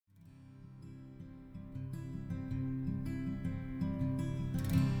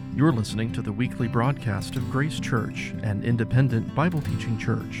You're listening to the weekly broadcast of Grace Church, an independent Bible-teaching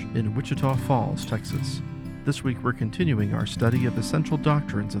church in Wichita Falls, Texas. This week we're continuing our study of essential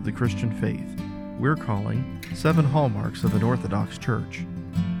doctrines of the Christian faith. We're calling 7 Hallmarks of an Orthodox Church.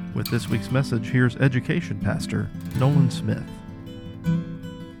 With this week's message, here's Education Pastor Nolan Smith.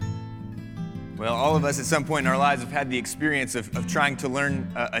 Well, all of us at some point in our lives have had the experience of trying to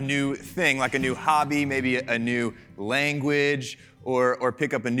learn a new thing, like a new hobby, maybe a new language, or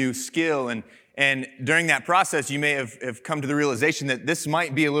pick up a new skill. And during that process, you may have come to the realization that this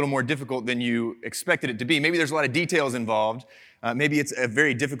might be a little more difficult than you expected it to be. Maybe there's a lot of details involved. Maybe it's a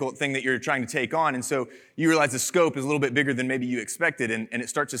very difficult thing that you're trying to take on. And so you realize the scope is a little bit bigger than maybe you expected, and it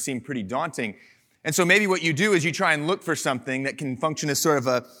starts to seem pretty daunting. And so maybe what you do is you try and look for something that can function as sort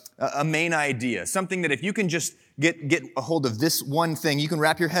of a main idea, something that if you can just get a hold of this one thing, you can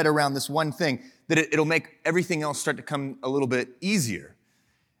wrap your head around this one thing, that it'll make everything else start to come a little bit easier.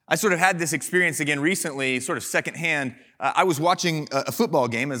 I sort of had this experience again recently, sort of secondhand. I was watching a football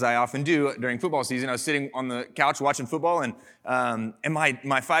game, as I often do during football season. I was sitting on the couch watching football, and my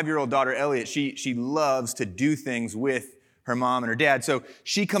 5-year-old daughter, Elliot, she loves to do things with her mom and her dad. So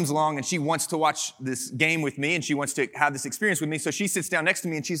she comes along and she wants to watch this game with me, and she wants to have this experience with me. So she sits down next to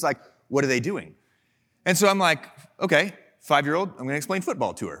me and she's like, "What are they doing?" And so I'm like, okay, 5-year-old, I'm going to explain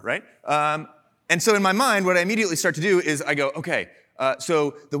football to her, right? And so in my mind, what I immediately start to do is I go, okay,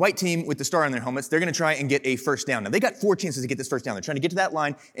 so the white team with the star on their helmets, they're going to try and get a first down. Now, they got 4 chances to get this first down. They're trying to get to that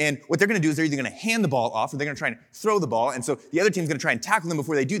line, and what they're going to do is they're either going to hand the ball off or they're going to try and throw the ball, and so the other team's going to try and tackle them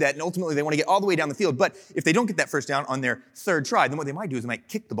before they do that, and ultimately they want to get all the way down the field. But if they don't get that first down on their third try, then what they might do is they might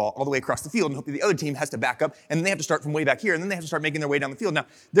kick the ball all the way across the field and hope that the other team has to back up, and then they have to start from way back here, and then they have to start making their way down the field. Now,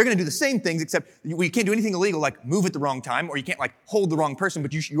 they're going to do the same things, except we can't do anything illegal like move at the wrong time, or you can't like hold the wrong person,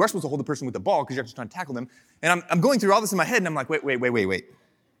 but you are supposed to hold the person with the ball because you're just trying to tackle them. And I'm going through all this in my head, and I'm like, wait.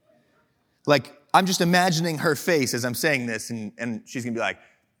 Like, I'm just imagining her face as I'm saying this, and she's going to be like,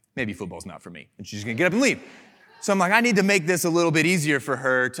 maybe football's not for me. And she's going to get up and leave. So I'm like, I need to make this a little bit easier for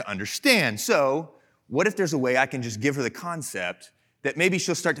her to understand. So what if there's a way I can just give her the concept that maybe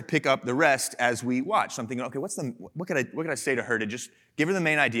she'll start to pick up the rest as we watch? So I'm thinking, okay, what could I say to her to just give her the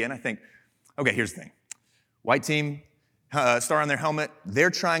main idea? And I think, okay, here's the thing. White team, star on their helmet,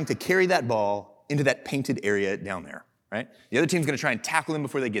 they're trying to carry that ball into that painted area down there. Right? The other team's going to try and tackle them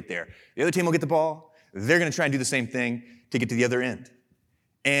before they get there. The other team will get the ball. They're going to try and do the same thing to get to the other end.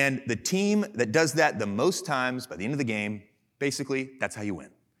 And the team that does that the most times by the end of the game, basically, that's how you win.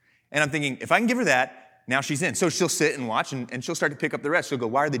 And I'm thinking, if I can give her that, now she's in. So she'll sit and watch, and she'll start to pick up the rest. She'll go,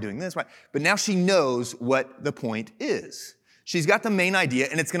 why are they doing this? Why? But now she knows what the point is. She's got the main idea,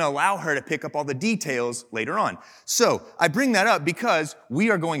 and it's going to allow her to pick up all the details later on. So I bring that up because we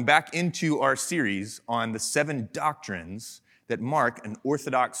are going back into our series on the 7 doctrines that mark an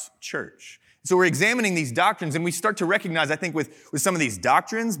Orthodox church. So we're examining these doctrines, and we start to recognize, I think, with some of these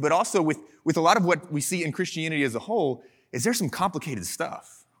doctrines, but also with a lot of what we see in Christianity as a whole, is there's some complicated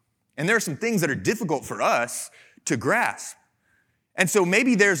stuff. And there are some things that are difficult for us to grasp. And so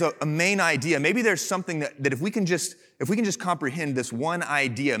maybe there's a main idea. Maybe there's something that if we can just comprehend this one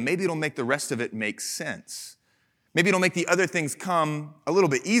idea, maybe it'll make the rest of it make sense. Maybe it'll make the other things come a little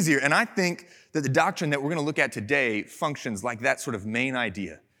bit easier. And I think that the doctrine that we're going to look at today functions like that sort of main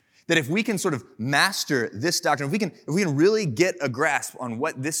idea. That if we can sort of master this doctrine, if we can really get a grasp on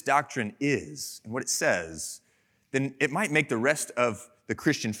what this doctrine is and what it says, then it might make the rest of the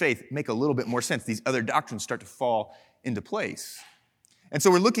Christian faith make a little bit more sense. These other doctrines start to fall into place. And so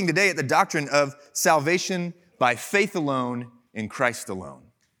we're looking today at the doctrine of salvation by faith alone in Christ alone.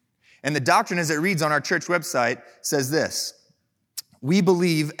 And the doctrine, as it reads on our church website, says this: we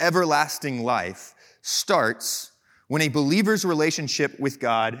believe everlasting life starts when a believer's relationship with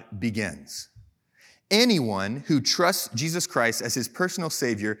God begins. Anyone who trusts Jesus Christ as his personal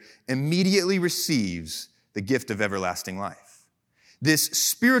Savior immediately receives the gift of everlasting life. This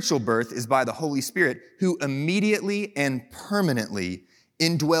spiritual birth is by the Holy Spirit, who immediately and permanently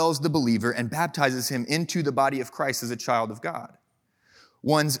indwells the believer and baptizes him into the body of Christ as a child of God.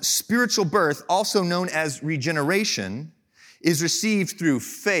 One's spiritual birth, also known as regeneration, is received through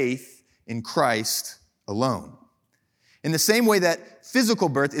faith in Christ alone. In the same way that physical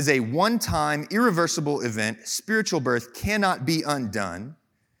birth is a one-time, irreversible event, spiritual birth cannot be undone,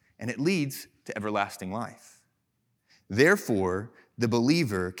 and it leads to everlasting life. Therefore, the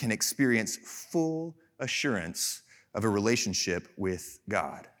believer can experience full assurance of a relationship with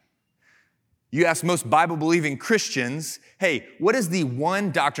God. You ask most Bible-believing Christians, hey, what is the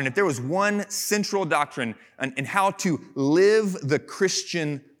one doctrine, if there was one central doctrine in how to live the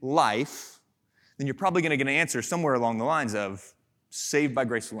Christian life, then you're probably going to get an answer somewhere along the lines of saved by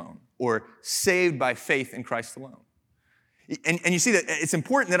grace alone, or saved by faith in Christ alone. And you see that it's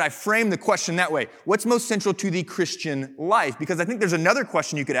important that I frame the question that way. What's most central to the Christian life? Because I think there's another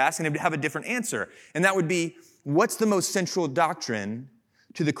question you could ask and it would have a different answer. And that would be, what's the most central doctrine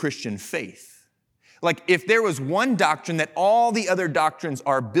to the Christian faith? Like, if there was one doctrine that all the other doctrines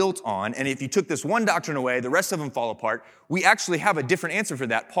are built on, and if you took this one doctrine away, the rest of them fall apart, we actually have a different answer for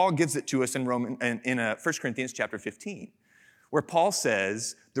that. Paul gives it to us in 1 Corinthians chapter 15, where Paul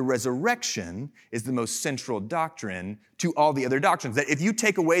says the resurrection is the most central doctrine to all the other doctrines. That if you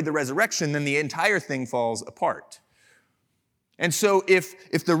take away the resurrection, then the entire thing falls apart. And so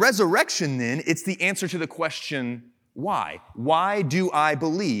if the resurrection then, it's the answer to the question, why? Why do I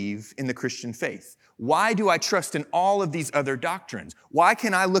believe in the Christian faith? Why do I trust in all of these other doctrines? Why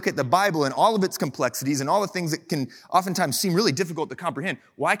can I look at the Bible and all of its complexities and all the things that can oftentimes seem really difficult to comprehend?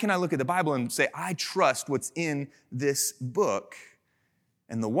 Why can I look at the Bible and say, I trust what's in this book?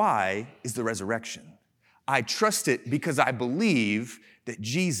 And the why is the resurrection. I trust it because I believe that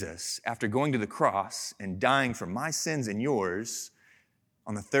Jesus, after going to the cross and dying for my sins and yours,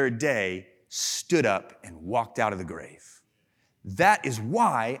 on the third day, stood up and walked out of the grave. That is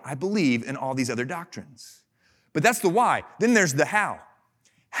why I believe in all these other doctrines. But that's the why. Then there's the how.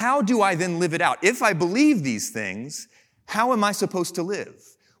 How do I then live it out? If I believe these things, how am I supposed to live?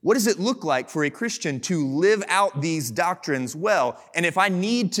 What does it look like for a Christian to live out these doctrines well? And if I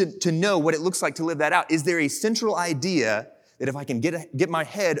need to know what it looks like to live that out, is there a central idea that if I can get my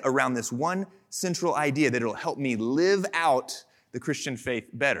head around this one central idea, that it'll help me live out the Christian faith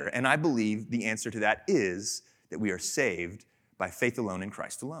better? And I believe the answer to that is that we are saved by faith alone in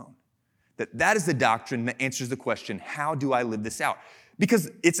Christ alone. That is the doctrine that answers the question, how do I live this out?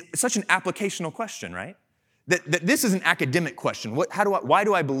 Because it's such an applicational question, right? That this is an academic question. Why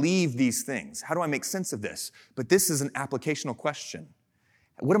do I believe these things? How do I make sense of this? But this is an applicational question.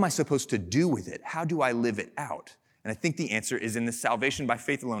 What am I supposed to do with it? How do I live it out? And I think the answer is in the salvation by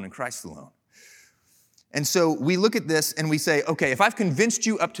faith alone in Christ alone. And so we look at this and we say, okay, if I've convinced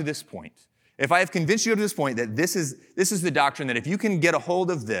you up to this point, if I have convinced you up to this point that this is the doctrine, that if you can get a hold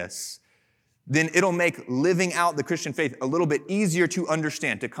of this, then it'll make living out the Christian faith a little bit easier to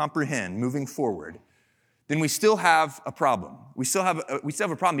understand, to comprehend moving forward, then we still have a problem. We still have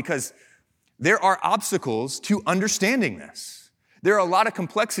a problem because there are obstacles to understanding this. There are a lot of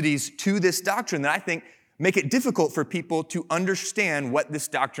complexities to this doctrine that I think make it difficult for people to understand what this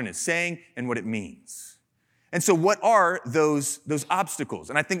doctrine is saying and what it means. And so what are those obstacles?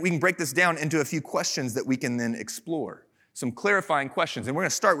 And I think we can break this down into a few questions that we can then explore, some clarifying questions. And we're going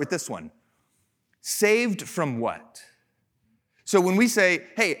to start with this one. Saved from what? So when we say,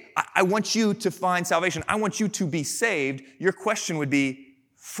 hey, I want you to find salvation, I want you to be saved, your question would be,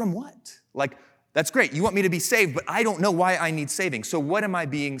 from what? Like, that's great. You want me to be saved, but I don't know why I need saving. So what am I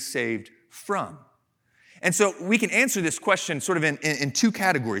being saved from? And so we can answer this question sort of in two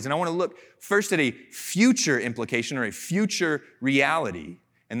categories. And I want to look first at a future implication or a future reality,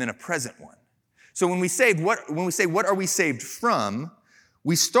 and then a present one. So when we say what are we saved from,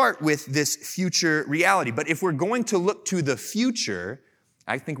 we start with this future reality. But if we're going to look to the future,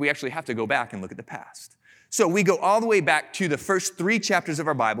 I think we actually have to go back and look at the past. So we go all the way back to the first 3 chapters of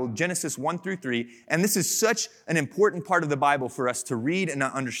our Bible, Genesis 1 through 3, and this is such an important part of the Bible for us to read and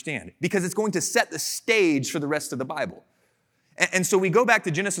understand because it's going to set the stage for the rest of the Bible. And so we go back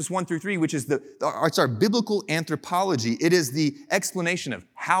to Genesis 1 through 3, which is it's our biblical anthropology. It is the explanation of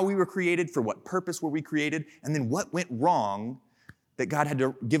how we were created, for what purpose were we created, and then what went wrong that God had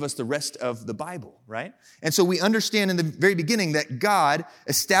to give us the rest of the Bible, right? And so we understand in the very beginning that God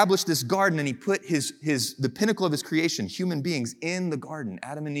established this garden and he put the pinnacle of his creation, human beings, in the garden,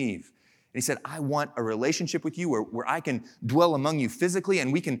 Adam and Eve. And he said, I want a relationship with you where I can dwell among you physically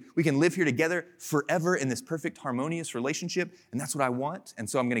and we can live here together forever in this perfect, harmonious relationship. And that's what I want. And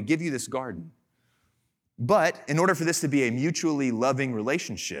so I'm going to give you this garden. But in order for this to be a mutually loving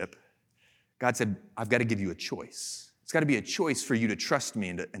relationship, God said, I've got to give you a choice. It's got to be a choice for you to trust me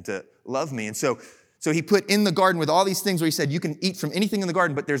and to love me. And so he put in the garden with all these things where he said, you can eat from anything in the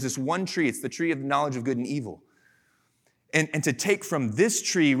garden, but there's this one tree. It's the tree of the knowledge of good and evil. And to take from this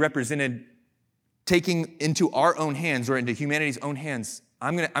tree represented taking into our own hands or into humanity's own hands,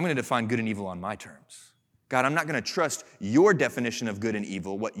 I'm going to define good and evil on my terms. God, I'm not going to trust your definition of good and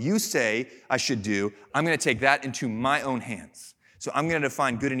evil, what you say I should do. I'm going to take that into my own hands. So I'm going to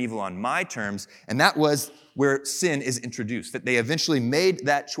define good and evil on my terms. And that was where sin is introduced, that they eventually made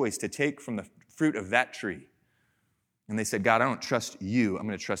that choice to take from the fruit of that tree. And they said, God, I don't trust you. I'm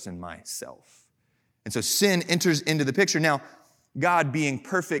going to trust in myself. And so sin enters into the picture. Now, God being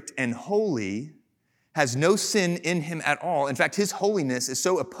perfect and holy has no sin in him at all. In fact, his holiness is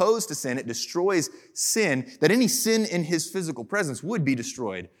so opposed to sin, it destroys sin, that any sin in his physical presence would be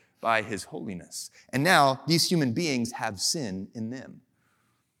destroyed by his holiness. And now these human beings have sin in them.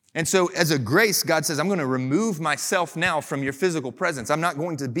 And so as a grace, God says, I'm going to remove myself now from your physical presence. I'm not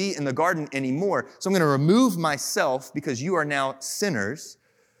going to be in the garden anymore. So I'm going to remove myself because you are now sinners.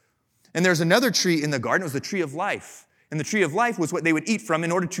 And there's another tree in the garden. It was the tree of life. And the tree of life was what they would eat from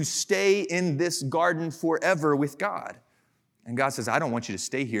in order to stay in this garden forever with God. And God says, I don't want you to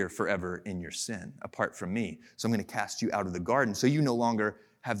stay here forever in your sin apart from me. So I'm going to cast you out of the garden so you no longer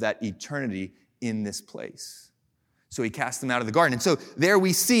have that eternity in this place. So he cast them out of the garden. And so there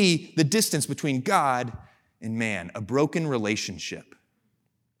we see the distance between God and man, a broken relationship.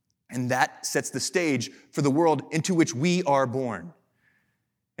 And that sets the stage for the world into which we are born.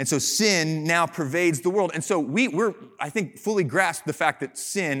 And so sin now pervades the world. And so we're, I think, fully grasp the fact that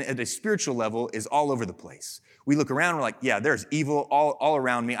sin at a spiritual level is all over the place. We look around, we're like, yeah, there's evil all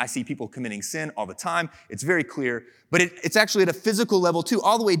around me. I see people committing sin all the time. It's very clear. But it's actually at a physical level too,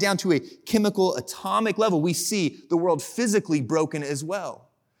 all the way down to a chemical, atomic level. We see the world physically broken as well.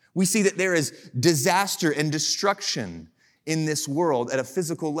 We see that there is disaster and destruction in this world at a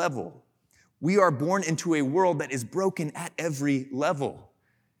physical level. We are born into a world that is broken at every level.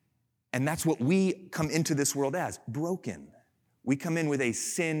 And that's what we come into this world as, broken. We come in with a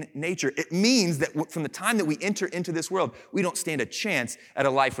sin nature. It means that from the time that we enter into this world, we don't stand a chance at a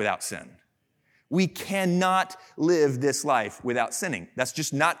life without sin. We cannot live this life without sinning. That's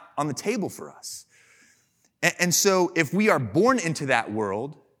just not on the table for us. And so if we are born into that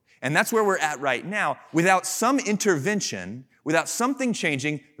world, and that's where we're at right now, without some intervention, without something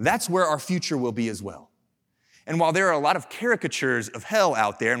changing, that's where our future will be as well. And while there are a lot of caricatures of hell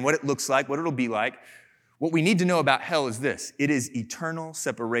out there and what it looks like, what it'll be like, what we need to know about hell is this. It is eternal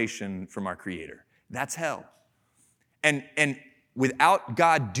separation from our Creator. That's hell. And without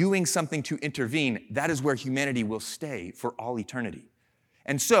God doing something to intervene, that is where humanity will stay for all eternity.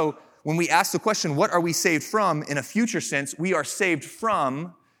 And so when we ask the question, what are we saved from in a future sense, we are saved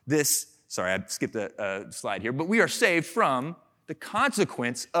from this, sorry, I skipped a slide here, but we are saved from the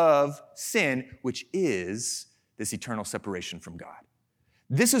consequence of sin, which is this eternal separation from God.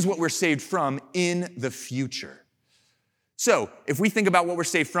 This is what we're saved from in the future. So if we think about what we're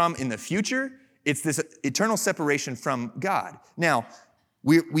saved from in the future, it's this eternal separation from God. Now,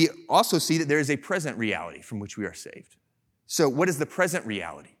 we also see that there is a present reality from which we are saved. So what is the present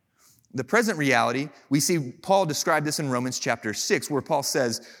reality? The present reality, we see Paul describe this in Romans chapter 6, where Paul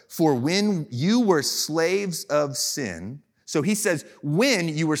says, for when you were slaves of sin, so he says, when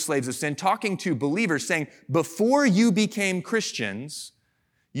you were slaves of sin, talking to believers, saying, before you became Christians,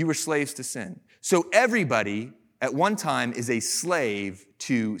 you were slaves to sin. So everybody at one time is a slave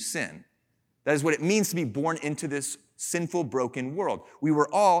to sin. That is what it means to be born into this sinful, broken world. We were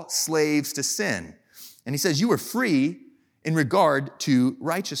all slaves to sin. And he says, you were free in regard to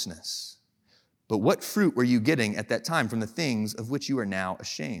righteousness. But what fruit were you getting at that time from the things of which you are now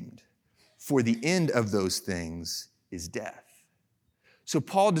ashamed? For the end of those things is death. So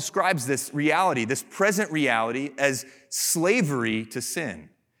Paul describes this reality, this present reality, as slavery to sin.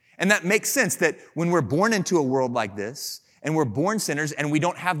 And that makes sense that when we're born into a world like this, and we're born sinners, and we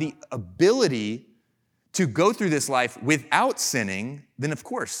don't have the ability to go through this life without sinning, then of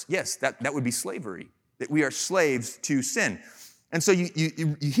course, yes, that would be slavery, that we are slaves to sin. And so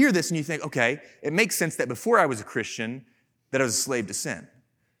you hear this and you think, okay, it makes sense that before I was a Christian, that I was a slave to sin.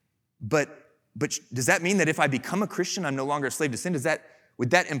 But does that mean that if I become a Christian, I'm no longer a slave to sin? Would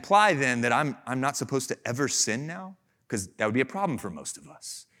that imply then that I'm not supposed to ever sin now? Because that would be a problem for most of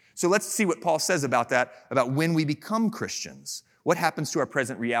us. So let's see what Paul says about that, about when we become Christians. What happens to our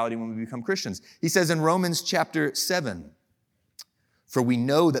present reality when we become Christians? He says in Romans chapter 7, for we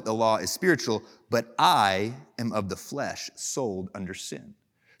know that the law is spiritual, but I am of the flesh, sold under sin.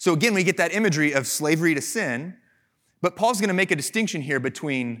 So again, we get that imagery of slavery to sin, but Paul's going to make a distinction here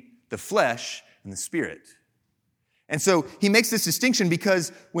between the flesh and the spirit. And so he makes this distinction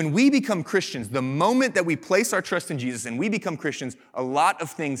because when we become Christians, the moment that we place our trust in Jesus and we become Christians, a lot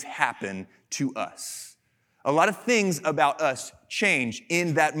of things happen to us. A lot of things about us change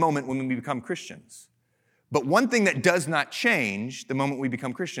in that moment when we become Christians. But one thing that does not change the moment we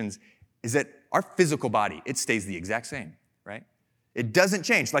become Christians is that our physical body, it stays the exact same, right? It doesn't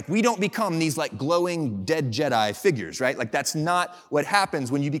change. Like we don't become these like glowing dead Jedi figures, right? Like that's not what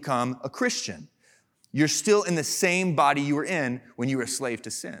happens when you become a Christian. You're still in the same body you were in when you were a slave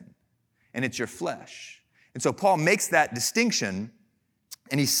to sin. And it's your flesh. And so Paul makes that distinction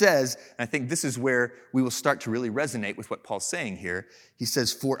And he says, and I think this is where we will start to really resonate with what Paul's saying here. He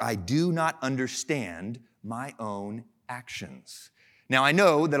says, for I do not understand my own actions. Now, I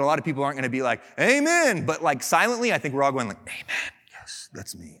know that a lot of people aren't going to be like, amen, but like silently, I think we're all going like, amen, yes,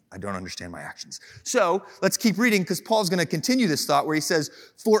 that's me. I don't understand my actions. So let's keep reading because Paul's going to continue this thought where he says,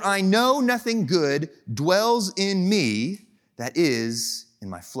 for I know nothing good dwells in me, that is, in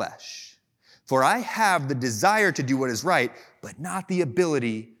my flesh. For I have the desire to do what is right, but not the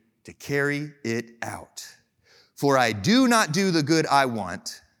ability to carry it out. For I do not do the good I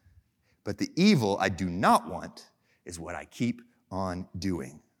want, but the evil I do not want is what I keep on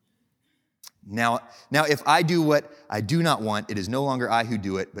doing. Now, if I do what I do not want, it is no longer I who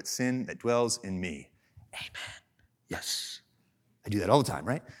do it, but sin that dwells in me. Amen. Yes. I do that all the time,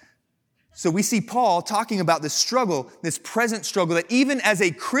 right? So we see Paul talking about this struggle, this present struggle, that even as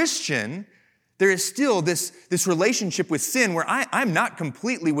a Christian, there is still this relationship with sin where I'm not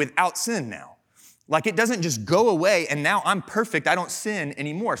completely without sin now. Like it doesn't just go away and now I'm perfect, I don't sin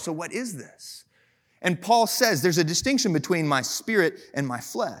anymore. So what is this? And Paul says there's a distinction between my spirit and my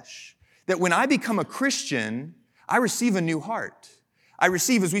flesh. That when I become a Christian, I receive a new heart. I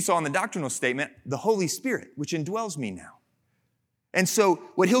receive, as we saw in the doctrinal statement, the Holy Spirit, which indwells me now. And so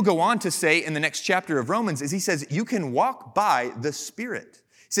what he'll go on to say in the next chapter of Romans is he says, you can walk by the Spirit.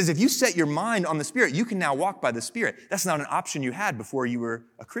 He says, if you set your mind on the Spirit, you can now walk by the Spirit. That's not an option you had before you were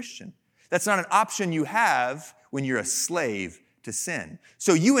a Christian. That's not an option you have when you're a slave to sin.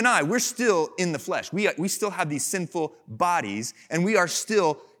 So you and I, we're still in the flesh. We still have these sinful bodies, and we are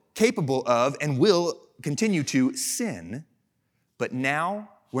still capable of and will continue to sin. But now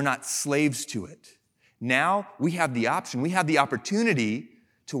we're not slaves to it. Now we have the option, we have the opportunity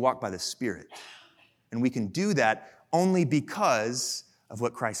to walk by the Spirit. And we can do that only because of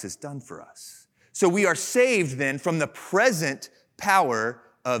what Christ has done for us. So we are saved then from the present power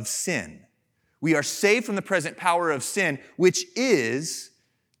of sin. We are saved from the present power of sin, which is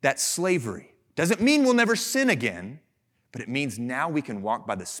that slavery. Doesn't mean we'll never sin again, but it means now we can walk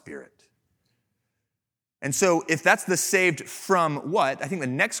by the Spirit. And so if that's the saved from what, I think the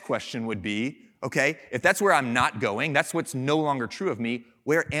next question would be, okay, if that's where I'm not going, that's what's no longer true of me,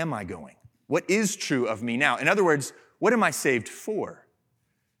 where am I going? What is true of me now? In other words, what am I saved for?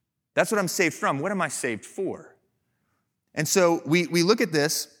 That's what I'm saved from. What am I saved for? And so we look at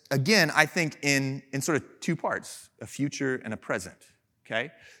this, again, I think in sort of two parts, a future and a present,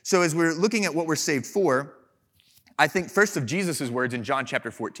 okay? So as we're looking at what we're saved for, I think first of Jesus' words in John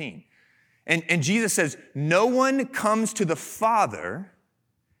chapter 14. And Jesus says, no one comes to the Father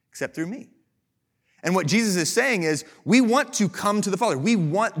except through me. And what Jesus is saying is, we want to come to the Father. We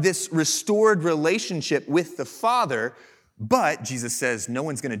want this restored relationship with the Father. But Jesus says, no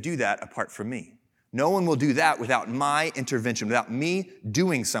one's going to do that apart from me. No one will do that without my intervention, without me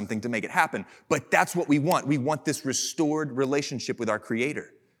doing something to make it happen. But that's what we want. We want this restored relationship with our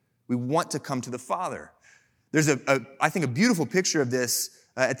Creator. We want to come to the Father. There's I think, a beautiful picture of this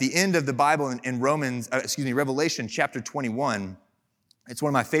at the end of the Bible in Revelation chapter 21. It's one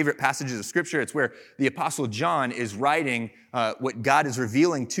of my favorite passages of Scripture. It's where the Apostle John is writing what God is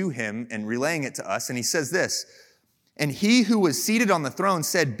revealing to him and relaying it to us. And he says this, and he who was seated on the throne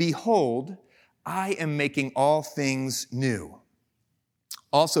said, behold, I am making all things new.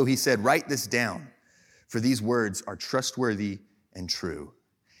 Also, he said, write this down, for these words are trustworthy and true.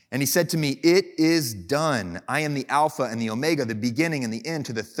 And he said to me, it is done. I am the Alpha and the Omega, the beginning and the end.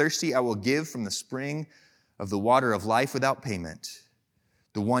 To the thirsty I will give from the spring of the water of life without payment.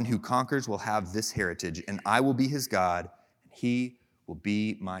 The one who conquers will have this heritage, and I will be his God, and he will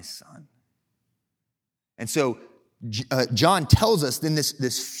be my son. And so John tells us then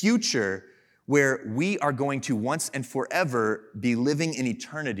this future where we are going to once and forever be living in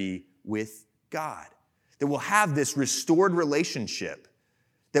eternity with God. That we'll have this restored relationship,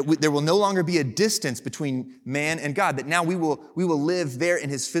 that there will no longer be a distance between man and God, that now we will live there in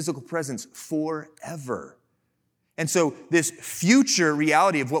his physical presence forever. And so this future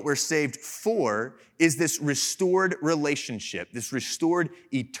reality of what we're saved for is this restored relationship, this restored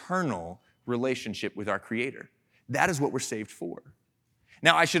eternal relationship with our Creator. That is what we're saved for.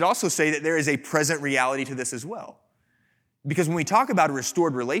 Now, I should also say that there is a present reality to this as well. Because when we talk about a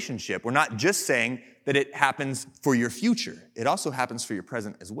restored relationship, we're not just saying that it happens for your future. It also happens for your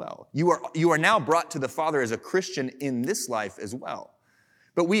present as well. You are now brought to the Father as a Christian in this life as well.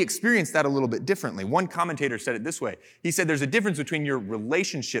 But we experience that a little bit differently. One commentator said it this way. He said there's a difference between your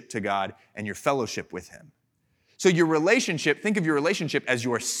relationship to God and your fellowship with Him. So your relationship, think of your relationship as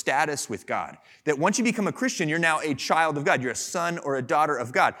your status with God. That once you become a Christian, you're now a child of God. You're a son or a daughter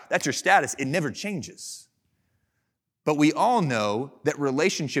of God. That's your status. It never changes. But we all know that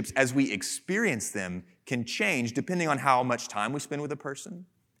relationships, as we experience them, can change depending on how much time we spend with a person,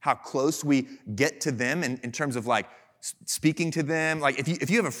 how close we get to them in terms of like speaking to them. Like if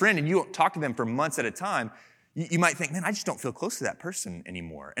you have a friend and you don't talk to them for months at a time, you might think, man, I just don't feel close to that person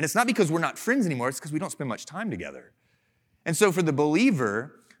anymore. And it's not because we're not friends anymore, it's because we don't spend much time together. And so for the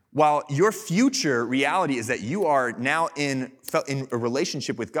believer, while your future reality is that you are now in a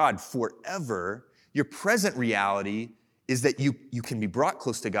relationship with God forever, your present reality is that you can be brought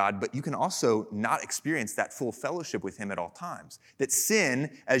close to God, but you can also not experience that full fellowship with him at all times. That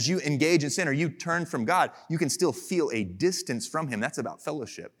sin, as you engage in sin or you turn from God, you can still feel a distance from him. That's about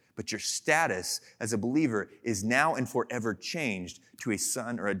fellowship. But your status as a believer is now and forever changed to a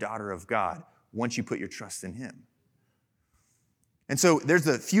son or a daughter of God once you put your trust in him. And so there's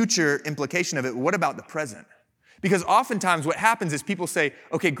the future implication of it. What about the present? Because oftentimes what happens is people say,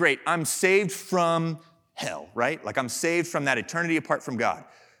 okay, great, I'm saved from hell, right? Like I'm saved from that eternity apart from God.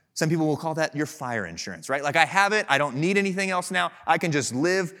 Some people will call that your fire insurance, right? Like I have it, I don't need anything else now. I can just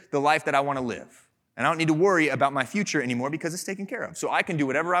live the life that I want to live. And I don't need to worry about my future anymore because it's taken care of. So I can do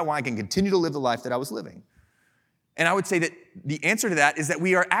whatever I want. I can continue to live the life that I was living. And I would say that the answer to that is that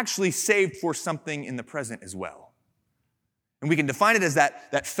we are actually saved for something in the present as well. And we can define it as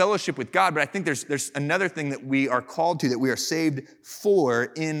that fellowship with God, but I think there's another thing that we are called to, that we are saved for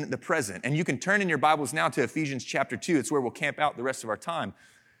in the present. And you can turn in your Bibles now to Ephesians chapter 2. It's where we'll camp out the rest of our time.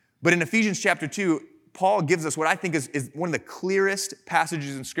 But in Ephesians chapter 2, Paul gives us what I think is one of the clearest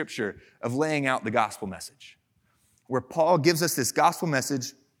passages in Scripture of laying out the gospel message, where Paul gives us this gospel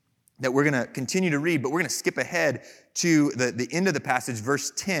message that we're going to continue to read, but we're going to skip ahead to the end of the passage,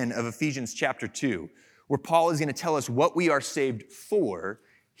 verse 10 of Ephesians chapter 2. Where Paul is going to tell us what we are saved for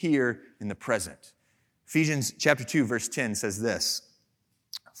here in the present. Ephesians chapter 2, verse 10 says this,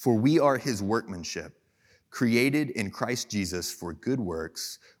 "For we are his workmanship, created in Christ Jesus for good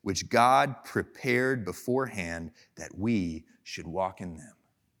works, which God prepared beforehand that we should walk in them."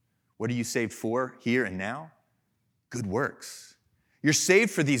 What are you saved for here and now? Good works. You're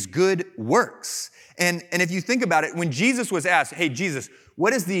saved for these good works. And if you think about it, when Jesus was asked, hey, Jesus,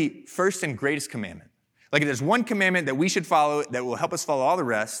 what is the first and greatest commandment? Like if there's one commandment that we should follow that will help us follow all the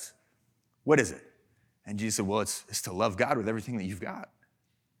rest, what is it? And Jesus said, well, it's to love God with everything that you've got.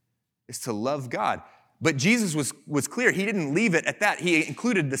 It's to love God. But Jesus was clear. He didn't leave it at that. He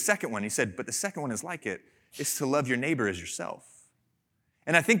included the second one. He said, but the second one is like it. It's to love your neighbor as yourself.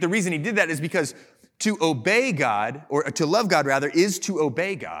 And I think the reason he did that is because to obey God, or to love God rather, is to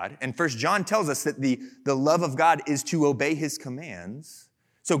obey God. And 1 John tells us that the love of God is to obey his commands.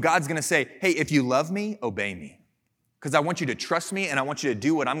 So God's going to say, hey, if you love me, obey me. Because I want you to trust me and I want you to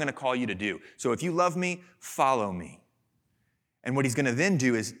do what I'm going to call you to do. So if you love me, follow me. And what he's going to then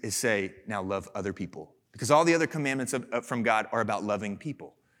do is say, now love other people. Because all the other commandments from God are about loving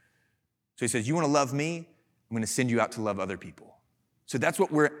people. So he says, you want to love me? I'm going to send you out to love other people. So that's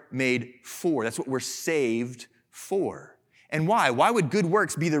what we're made for. That's what we're saved for. And why? Why would good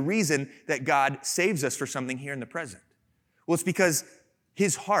works be the reason that God saves us for something here in the present? Well, it's because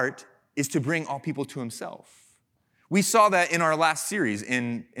his heart is to bring all people to himself. We saw that in our last series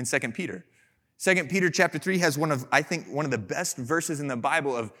in 2 Peter. 2 Peter chapter 3 has one of the best verses in the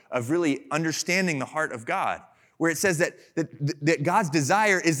Bible of really understanding the heart of God, where it says that God's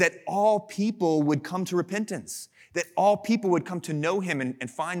desire is that all people would come to repentance, that all people would come to know him and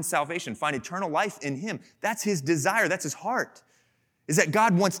find salvation, find eternal life in him. That's his desire. That's his heart, is that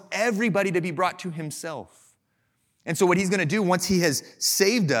God wants everybody to be brought to himself. And so what he's going to do once he has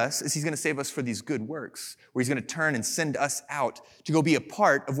saved us is he's going to save us for these good works, where he's going to turn and send us out to go be a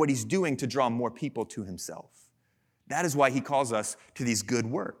part of what he's doing to draw more people to himself. That is why he calls us to these good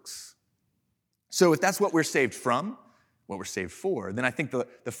works. So if that's what we're saved from, what we're saved for, then I think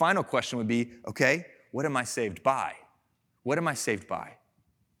the final question would be, okay, what am I saved by? What am I saved by?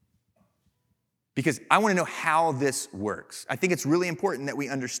 Because I want to know how this works. I think it's really important that we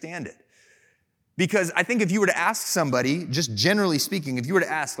understand it. Because I think if you were to ask somebody, just generally speaking, if you were to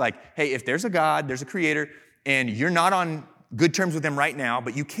ask like, hey, if there's a God, there's a creator, and you're not on good terms with him right now,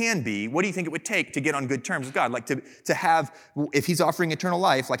 but you can be, what do you think it would take to get on good terms with God? Like to have, if he's offering eternal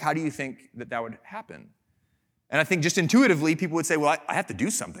life, like how do you think that would happen? And I think just intuitively, people would say, well, I have to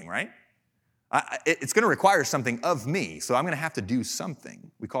do something, right? It's going to require something of me, so I'm going to have to do something.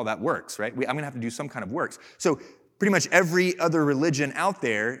 We call that works, right? I'm going to have to do some kind of works. So pretty much every other religion out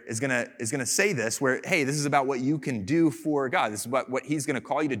there is gonna say this, where, hey, this is about what you can do for God. This is about what he's gonna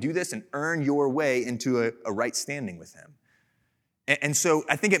call you to do this and earn your way into a right standing with him. And so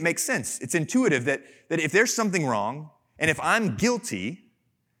I think it makes sense. It's intuitive that if there's something wrong, and if I'm guilty,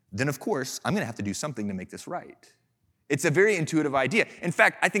 then of course I'm gonna have to do something to make this right. It's a very intuitive idea. In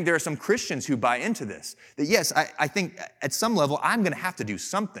fact, I think there are some Christians who buy into this. That yes, I think at some level I'm going to have to do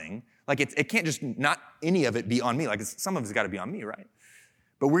something. Like it can't just not any of it be on me. Like some of it's got to be on me, right?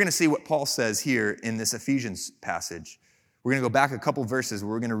 But we're going to see what Paul says here in this Ephesians passage. We're going to go back a couple verses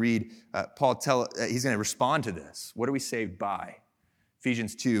where we're going to read he's going to respond to this. What are we saved by?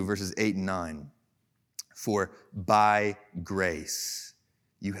 Ephesians 2, verses 8 and 9. For by grace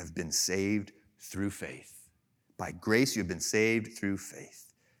you have been saved through faith. By grace you have been saved through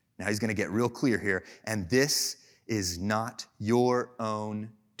faith. Now he's going to get real clear here. And this is not your own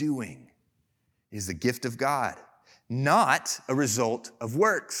doing. It is the gift of God, not a result of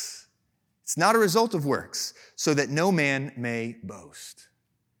works. It's not a result of works, so that no man may boast.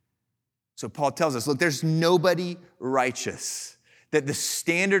 So Paul tells us, look, there's nobody righteous. That the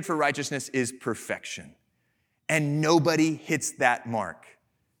standard for righteousness is perfection. And nobody hits that mark.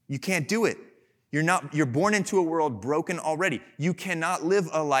 You can't do it. You're born into a world broken already. You cannot live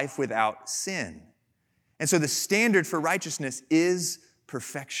a life without sin. And so the standard for righteousness is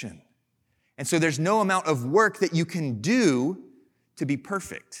perfection. And so there's no amount of work that you can do to be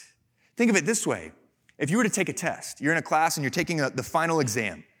perfect. Think of it this way. If you were to take a test, you're in a class and you're taking the final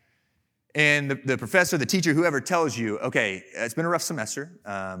exam. And the professor, the teacher, whoever tells you, okay, it's been a rough semester.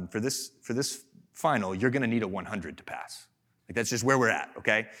 For this final, you're going to need a 100 to pass. Like that's just where we're at,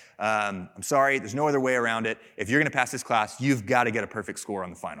 okay? I'm sorry, there's no other way around it. If you're going to pass this class, you've got to get a perfect score on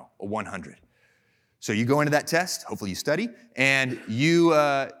the final, a 100. So you go into that test, hopefully you study, and you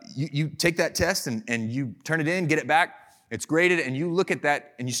take that test and you turn it in, get it back. It's graded, and you look at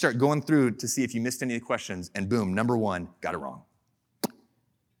that and you start going through to see if you missed any of the questions, and boom, number 1, got it wrong.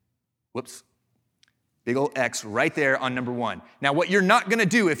 Whoops. Big old X right there on number 1. Now, what you're not going to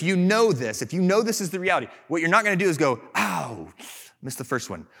do, if you know this is the reality, what you're not going to do is go, ow, missed the first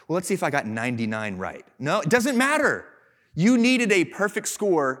one. Well, let's see if I got 99 right. No, it doesn't matter. You needed a perfect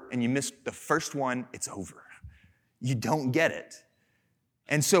score, and you missed the first one, it's over. You don't get it.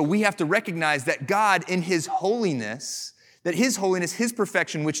 And so we have to recognize that God, in His holiness, His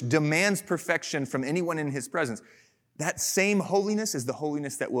perfection, which demands perfection from anyone in His presence, that same holiness is the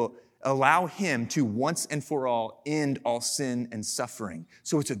holiness that will allow Him to once and for all end all sin and suffering.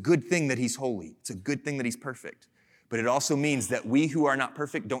 So it's a good thing that He's holy. It's a good thing that He's perfect. But it also means that we who are not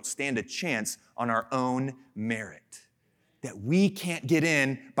perfect don't stand a chance on our own merit. That we can't get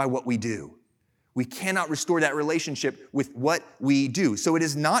in by what we do. We cannot restore that relationship with what we do. So it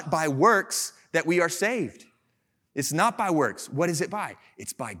is not by works that we are saved. It's not by works. What is it by?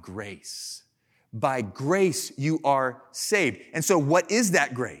 It's by grace. By grace you are saved. And so what is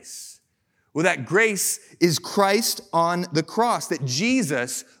that grace? Well, that grace is Christ on the cross, that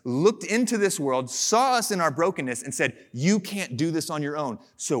Jesus looked into this world, saw us in our brokenness, and said, you can't do this on your own,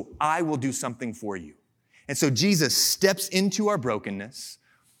 so I will do something for you. And so Jesus steps into our brokenness,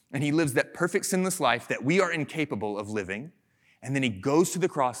 and He lives that perfect sinless life that we are incapable of living, and then He goes to the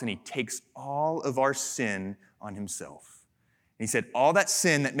cross and He takes all of our sin on Himself. And He said, all that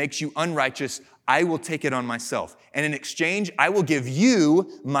sin that makes you unrighteous, I will take it on myself. And in exchange, I will give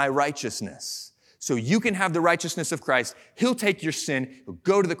you my righteousness. So you can have the righteousness of Christ. He'll take your sin, He'll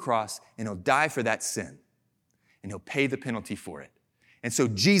go to the cross, and He'll die for that sin. And He'll pay the penalty for it. And so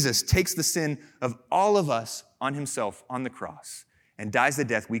Jesus takes the sin of all of us on Himself on the cross and dies the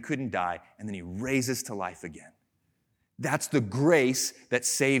death we couldn't die, and then He raises to life again. That's the grace that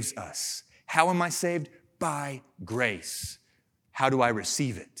saves us. How am I saved? By grace. How do I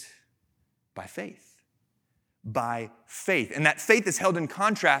receive it? By faith. By faith. And that faith is held in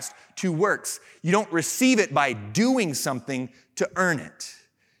contrast to works. You don't receive it by doing something to earn it.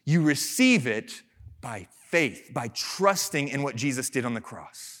 You receive it by faith, by trusting in what Jesus did on the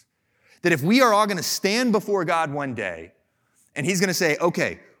cross. That if we are all going to stand before God one day, and He's going to say,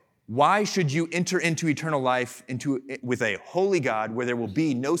 okay, why should you enter into eternal life with a holy God where there will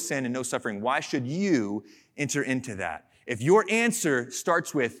be no sin and no suffering? Why should you enter into that? If your answer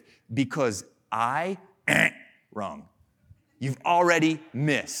starts with, because wrong, you've already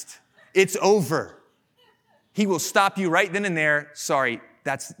missed. It's over. He will stop you right then and there. Sorry,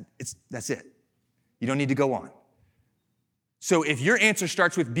 that's it. You don't need to go on. So if your answer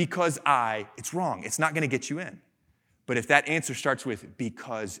starts with because it's wrong. It's not going to get you in. But if that answer starts with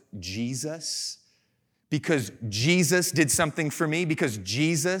because Jesus did something for me, because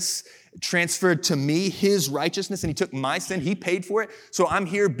Jesus transferred to me His righteousness and He took my sin, He paid for it, so I'm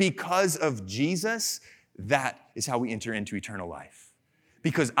here because of Jesus, that is how we enter into eternal life.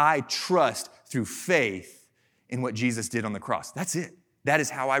 Because I trust through faith in what Jesus did on the cross. That's it. That is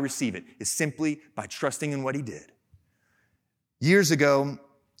how I receive it, is simply by trusting in what He did. Years ago,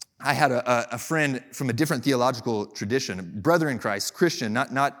 I had a friend from a different theological tradition, a brother in Christ, Christian,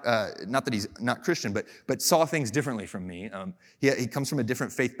 not that he's not Christian, but saw things differently from me. He comes from a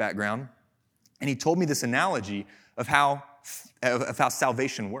different faith background, and he told me this analogy of how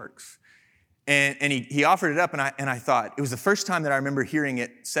salvation works. And he offered it up, and I thought, it was the first time that I remember hearing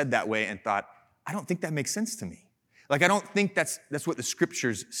it said that way, and thought, I don't think that makes sense to me. Like, I don't think that's what the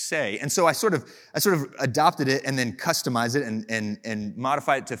scriptures say. And so I sort of adopted it and then customized it and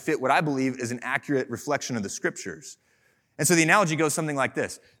modified it to fit what I believe is an accurate reflection of the scriptures. And so the analogy goes something like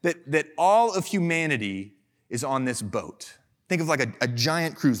this, that all of humanity is on this boat. Think of like a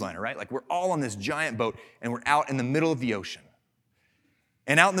giant cruise liner, right? Like, we're all on this giant boat, and we're out in the middle of the ocean.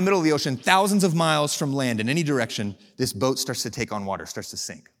 And out in the middle of the ocean, thousands of miles from land in any direction, this boat starts to take on water, starts to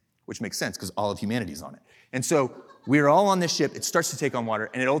sink, which makes sense because all of humanity is on it. And so we're all on this ship, it starts to take on water,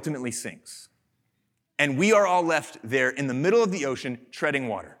 and it ultimately sinks. And we are all left there in the middle of the ocean treading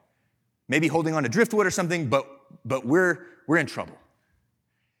water. Maybe holding on to driftwood or something, but we're in trouble.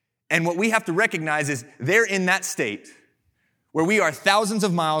 And what we have to recognize is they're in that state where we are thousands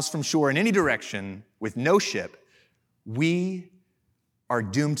of miles from shore in any direction with no ship. We are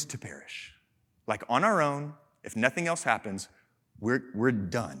doomed to perish. Like, on our own, if nothing else happens, we're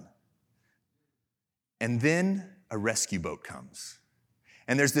done. And then a rescue boat comes.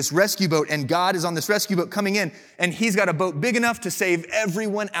 And there's this rescue boat, and God is on this rescue boat coming in, and he's got a boat big enough to save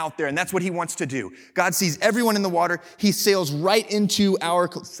everyone out there, and that's what he wants to do. God sees everyone in the water. He sails right into how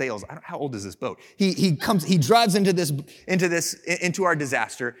old is this boat? He drives into our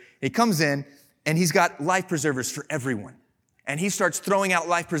disaster. He comes in, and he's got life preservers for everyone. And he starts throwing out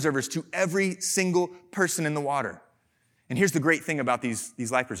life preservers to every single person in the water. And here's the great thing about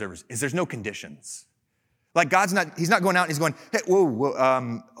these life preservers, is there's no conditions. Like, he's not going out and he's going, hey,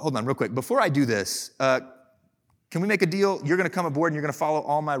 whoa, hold on real quick. Before I do this, can we make a deal? You're going to come aboard and you're going to follow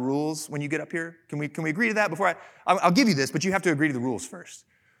all my rules when you get up here? Can we agree to that I'll give you this, but you have to agree to the rules first.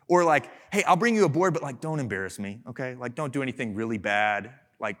 Or like, hey, I'll bring you aboard, but like, don't embarrass me, okay? Like, don't do anything really bad.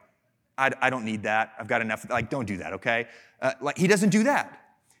 Like, I don't need that. I've got enough. Like, don't do that, okay? Like, he doesn't do that.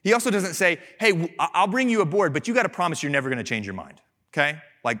 He also doesn't say, hey, I'll bring you aboard, but you got to promise you're never going to change your mind, okay?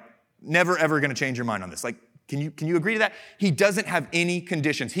 Like, never, ever going to change your mind on this. Like, can you agree to that? He doesn't have any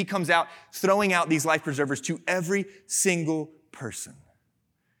conditions. He comes out throwing out these life preservers to every single person.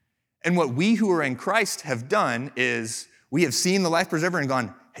 And what we who are in Christ have done is we have seen the life preserver and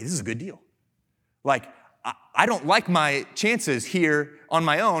gone, hey, this is a good deal. Like, I don't like my chances here on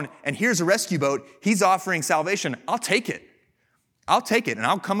my own, and here's a rescue boat. He's offering salvation. I'll take it, and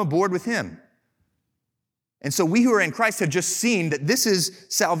I'll come aboard with him. And so we who are in Christ have just seen that this is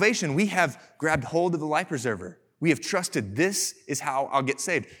salvation. We have grabbed hold of the life preserver. We have trusted this is how I'll get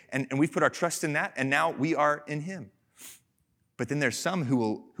saved. And we've put our trust in that, and now we are in him. But then there's some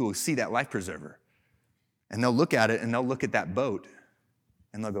who will see that life preserver, and they'll look at it, and they'll look at that boat,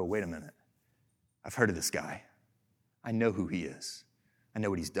 and they'll go, wait a minute. I've heard of this guy. I know who he is. I know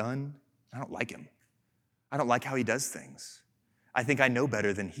what he's done. I don't like him. I don't like how he does things. I think I know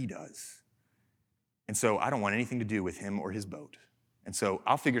better than he does. And so I don't want anything to do with him or his boat. And so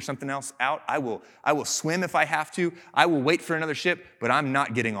I'll figure something else out. I will swim if I have to. I will wait for another ship, but I'm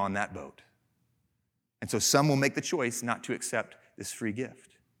not getting on that boat. And so some will make the choice not to accept this free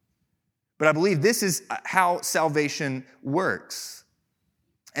gift. But I believe this is how salvation works.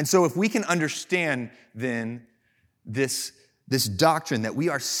 And so if we can understand then this doctrine that we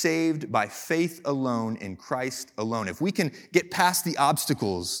are saved by faith alone in Christ alone, if we can get past the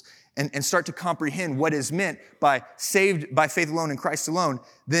obstacles and start to comprehend what is meant by saved by faith alone in Christ alone,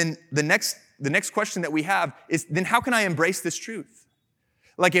 then the next question that we have is, then how can I embrace this truth?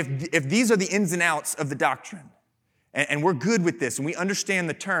 Like, if these are the ins and outs of the doctrine, and we're good with this, and we understand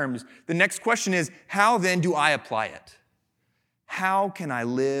the terms, the next question is, how then do I apply it? How can I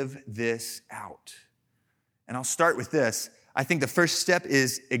live this out? And I'll start with this. I think the first step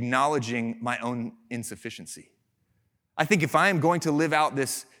is acknowledging my own insufficiency. I think if I am going to live out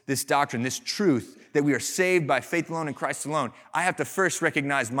this doctrine, this truth that we are saved by faith alone in Christ alone, I have to first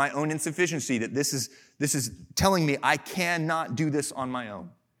recognize my own insufficiency, that this is telling me I cannot do this on my own.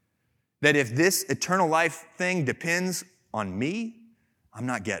 That if this eternal life thing depends on me, I'm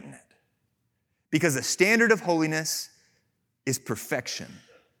not getting it. Because the standard of holiness is perfection.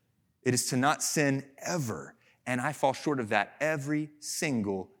 It is to not sin ever, and I fall short of that every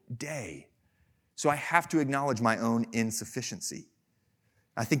single day. So I have to acknowledge my own insufficiency.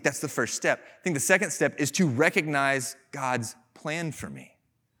 I think that's the first step. I think the second step is to recognize God's plan for me.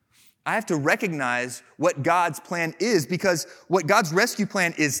 I have to recognize what God's plan is, because what God's rescue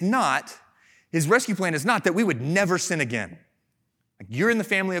plan is not, his rescue plan is not that we would never sin again. Like, you're in the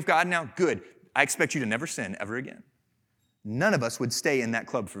family of God now? Good. I expect you to never sin ever again. None of us would stay in that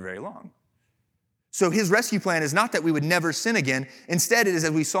club for very long. So his rescue plan is not that we would never sin again. Instead, it is, as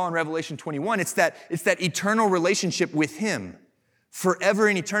we saw in Revelation 21, it's that eternal relationship with him, forever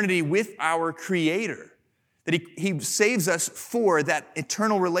in eternity with our Creator. That he saves us for that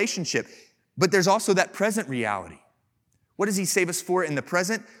eternal relationship. But there's also that present reality. What does he save us for in the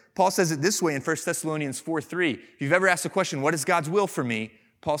present? Paul says it this way in 1 Thessalonians 4:3. If you've ever asked the question, what is God's will for me?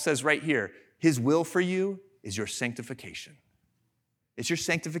 Paul says right here, his will for you is your sanctification. It's your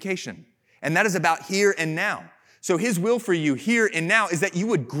sanctification. And that is about here and now. So his will for you here and now is that you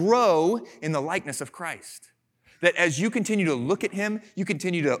would grow in the likeness of Christ. That as you continue to look at him, you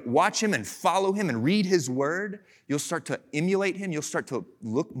continue to watch him and follow him and read his word, you'll start to emulate him. You'll start to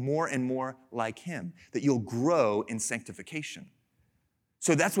look more and more like him. That you'll grow in sanctification.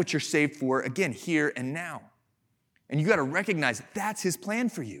 So that's what you're saved for, again, here and now. And you got to recognize that's his plan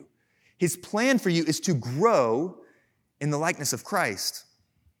for you. His plan for you is to grow in the likeness of Christ.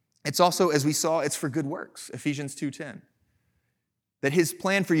 It's also, as we saw, it's for good works, Ephesians 2:10. That his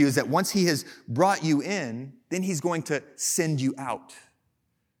plan for you is that once he has brought you in, then he's going to send you out.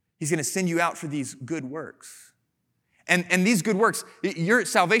 He's going to send you out for these good works. And these good works, your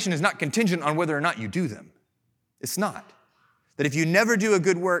salvation is not contingent on whether or not you do them. It's not. That if you never do a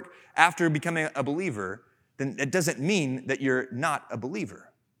good work after becoming a believer, then it doesn't mean that you're not a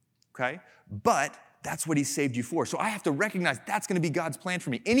believer, okay? But that's what he saved you for. So I have to recognize that's going to be God's plan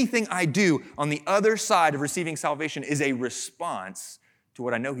for me. Anything I do on the other side of receiving salvation is a response to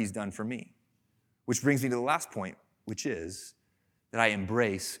what I know he's done for me. Which brings me to the last point, which is that I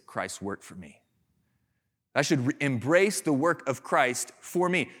embrace Christ's work for me. I should embrace the work of Christ for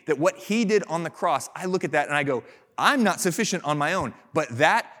me. That what he did on the cross, I look at that and I go, I'm not sufficient on my own, but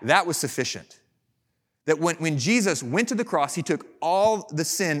that was sufficient. That when Jesus went to the cross, he took all the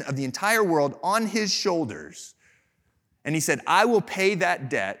sin of the entire world on his shoulders, and he said, I will pay that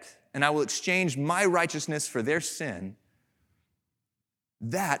debt, and I will exchange my righteousness for their sin.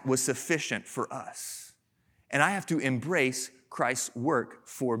 That was sufficient for us. And I have to embrace Christ's work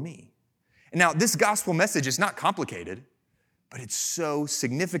for me. And now, this gospel message is not complicated, but it's so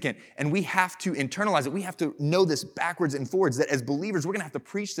significant, and we have to internalize it. We have to know this backwards and forwards, that as believers, we're going to have to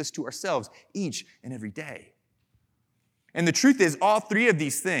preach this to ourselves each and every day. And the truth is, all three of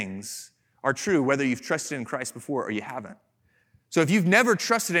these things are true, whether you've trusted in Christ before or you haven't. So if you've never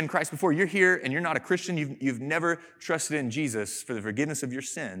trusted in Christ before, you're here and you're not a Christian, you've never trusted in Jesus for the forgiveness of your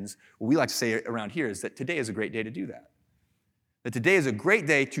sins, what we like to say around here is that today is a great day to do that. That today is a great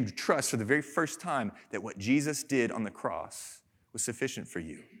day to trust for the very first time that what Jesus did on the cross was sufficient for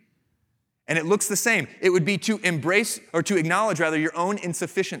you. And it looks the same. It would be to embrace, or to acknowledge rather, your own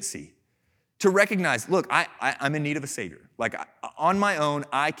insufficiency. To recognize, look, I'm in need of a Savior. Like, on my own,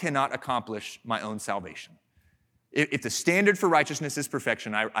 I cannot accomplish my own salvation. If the standard for righteousness is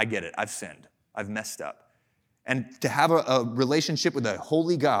perfection, I get it. I've sinned. I've messed up. And to have a relationship with a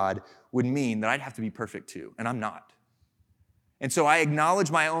holy God would mean that I'd have to be perfect too, and I'm not. And so I acknowledge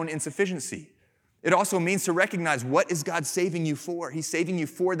my own insufficiency. It also means to recognize, what is God saving you for? He's saving you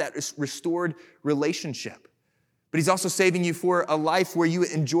for that restored relationship. But he's also saving you for a life where you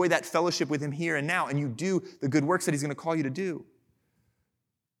enjoy that fellowship with him here and now, and you do the good works that he's going to call you to do.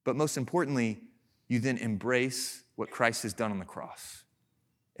 But most importantly, you then embrace what Christ has done on the cross.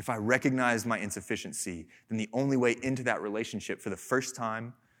 If I recognize my insufficiency, then the only way into that relationship for the first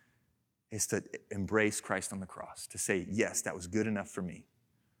time is to embrace Christ on the cross, to say, yes, that was good enough for me.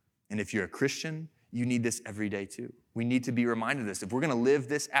 And if you're a Christian, you need this every day too. We need to be reminded of this. If we're going to live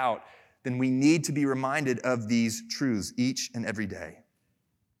this out, then we need to be reminded of these truths each and every day.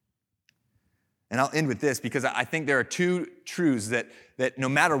 And I'll end with this, because I think there are two truths that no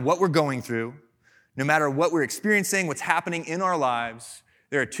matter what we're going through, no matter what we're experiencing, what's happening in our lives,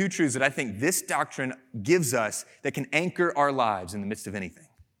 there are two truths that I think this doctrine gives us that can anchor our lives in the midst of anything.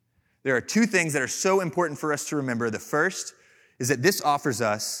 There are two things that are so important for us to remember. The first is that this offers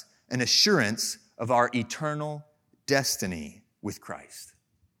us an assurance of our eternal destiny with Christ.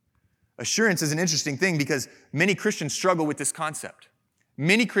 Assurance is an interesting thing because many Christians struggle with this concept.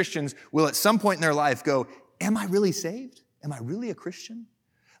 Many Christians will at some point in their life go, am I really saved? Am I really a Christian?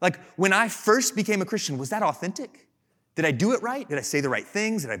 Like, when I first became a Christian, was that authentic? Did I do it right? Did I say the right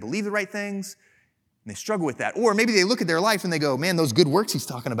things? Did I believe the right things? And they struggle with that. Or maybe they look at their life and they go, man, those good works he's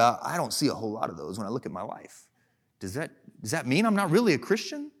talking about, I don't see a whole lot of those when I look at my life. Does that mean I'm not really a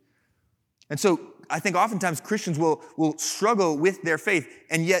Christian? And so I think oftentimes Christians will struggle with their faith,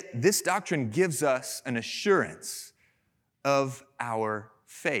 and yet this doctrine gives us an assurance of our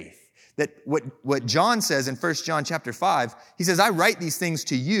faith. That what John says in 1 John chapter 5, he says, I write these things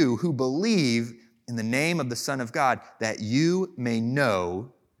to you who believe in the name of the Son of God, that you may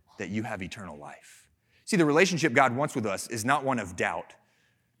know that you have eternal life. See, the relationship God wants with us is not one of doubt,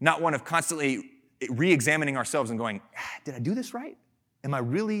 not one of constantly re-examining ourselves and going, did I do this right? Am I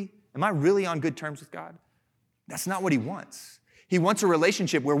really on good terms with God? That's not what he wants. He wants a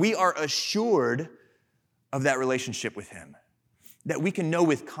relationship where we are assured of that relationship with him, that we can know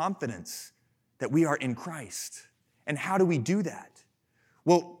with confidence that we are in Christ. And how do we do that?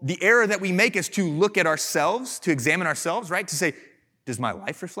 Well, the error that we make is to look at ourselves, to examine ourselves, right? To say, does my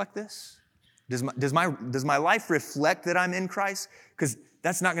life reflect this? Does my life reflect that I'm in Christ? Because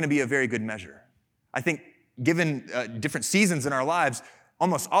that's not going to be a very good measure. I think given different seasons in our lives,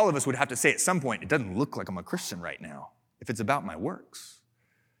 almost all of us would have to say at some point, it doesn't look like I'm a Christian right now, if it's about my works.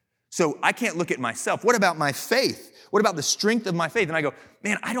 So I can't look at myself. What about my faith? What about the strength of my faith? And I go,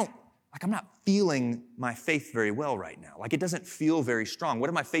 man, I'm not feeling my faith very well right now. Like it doesn't feel very strong. What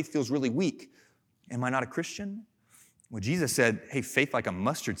if my faith feels really weak? Am I not a Christian? Well, Jesus said, hey, faith like a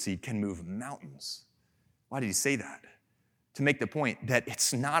mustard seed can move mountains. Why did he say that? To make the point that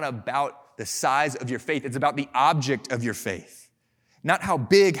it's not about the size of your faith. It's about the object of your faith. Not how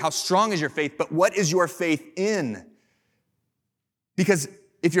big, how strong is your faith, but what is your faith in? Because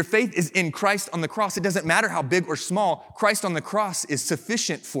if your faith is in Christ on the cross, it doesn't matter how big or small, Christ on the cross is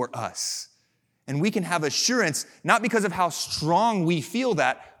sufficient for us. And we can have assurance, not because of how strong we feel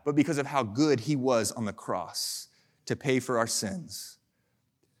that, but because of how good he was on the cross to pay for our sins.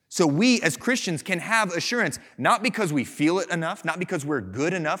 So we as Christians can have assurance, not because we feel it enough, not because we're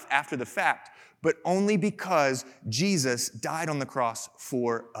good enough after the fact, but only because Jesus died on the cross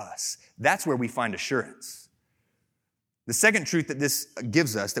for us. That's where we find assurance. The second truth that this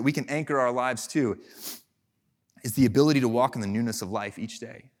gives us, that we can anchor our lives to, is the ability to walk in the newness of life each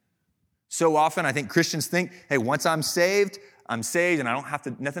day. So often, I think Christians think, hey, once I'm saved, and I don't have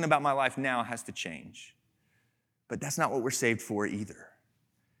to, nothing about my life now has to change. But that's not what we're saved for either.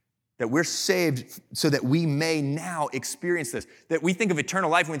 That we're saved so that we may now experience this. That we think of eternal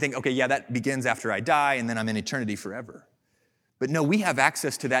life and we think, okay, yeah, that begins after I die and then I'm in eternity forever. But no, we have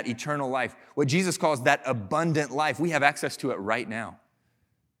access to that eternal life. What Jesus calls that abundant life, we have access to it right now.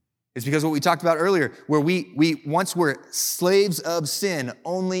 It's because what we talked about earlier, where we once were slaves of sin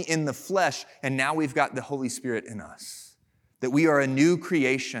only in the flesh, and now we've got the Holy Spirit in us. That we are a new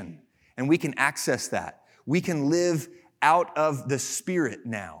creation, and we can access that. We can live out of the Spirit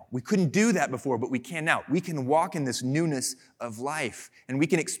now. We couldn't do that before, but we can now. We can walk in this newness of life, and we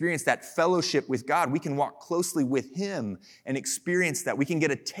can experience that fellowship with God. We can walk closely with him and experience that. We can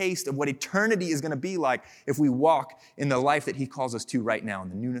get a taste of what eternity is going to be like if we walk in the life that he calls us to right now, in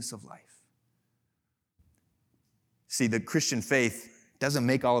the newness of life. See, the Christian faith doesn't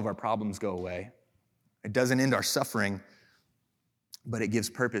make all of our problems go away. It doesn't end our suffering, but it gives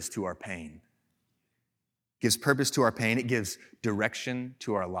purpose to our pain. Gives purpose to our pain. It gives direction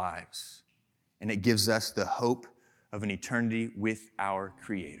to our lives. And it gives us the hope of an eternity with our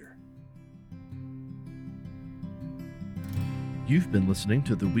Creator. You've been listening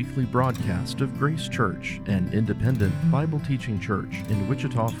to the weekly broadcast of Grace Church, an independent Bible teaching church in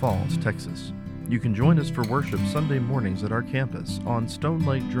Wichita Falls, Texas. You can join us for worship Sunday mornings at our campus on Stone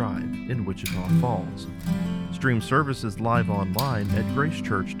Lake Drive in Wichita Falls. Stream services live online at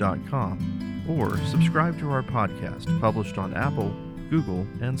gracechurch.com. or subscribe to our podcast published on Apple, Google,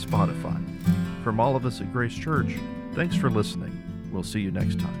 and Spotify. From all of us at Grace Church, thanks for listening. We'll see you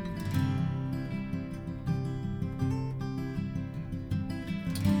next time.